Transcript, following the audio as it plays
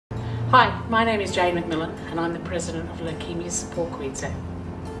Hi, my name is Jane McMillan and I'm the President of Leukaemia Support Queensland.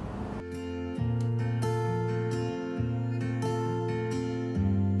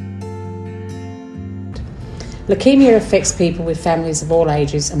 Leukaemia affects people with families of all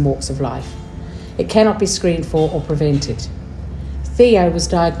ages and walks of life. It cannot be screened for or prevented. Theo was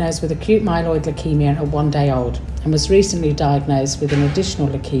diagnosed with acute myeloid leukemia at 1 day old and was recently diagnosed with an additional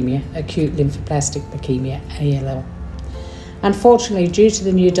leukemia, acute lymphoblastic leukemia, ALL. Unfortunately, due to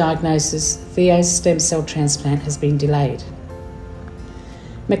the new diagnosis, Theo's stem cell transplant has been delayed.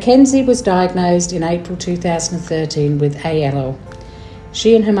 Mackenzie was diagnosed in April 2013 with ALL.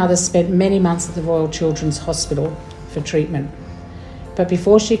 She and her mother spent many months at the Royal Children's Hospital for treatment. But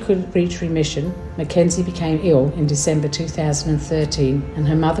before she could reach remission, Mackenzie became ill in December 2013 and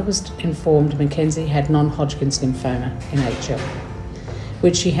her mother was informed Mackenzie had non-Hodgkin's lymphoma, NHL,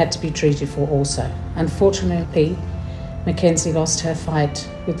 which she had to be treated for also. Unfortunately, Mackenzie lost her fight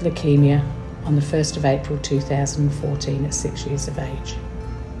with leukemia on the 1st of April 2014 at 6 years of age.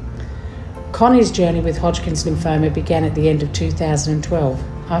 Connie's journey with Hodgkin's lymphoma began at the end of 2012.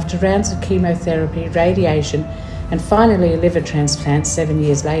 After rounds of chemotherapy, radiation, and finally a liver transplant 7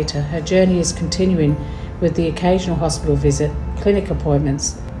 years later, her journey is continuing with the occasional hospital visit, clinic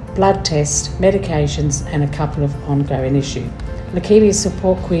appointments, blood tests, medications, and a couple of ongoing issues. Leukaemia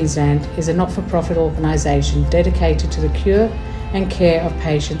Support Queensland is a not-for-profit organisation dedicated to the cure and care of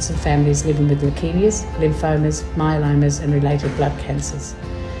patients and families living with leukemias, lymphomas, myelomas and related blood cancers.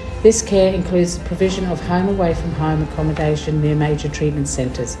 This care includes the provision of home-away-from-home accommodation near major treatment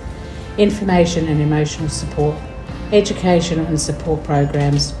centres, information and emotional support, educational and support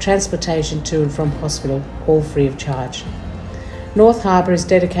programs, transportation to and from hospital, all free of charge. North Harbour is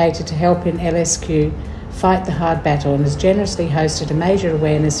dedicated to helping LSQ fight the hard battle and has generously hosted a major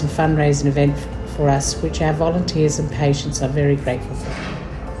awareness and fundraising event for us, which our volunteers and patients are very grateful for.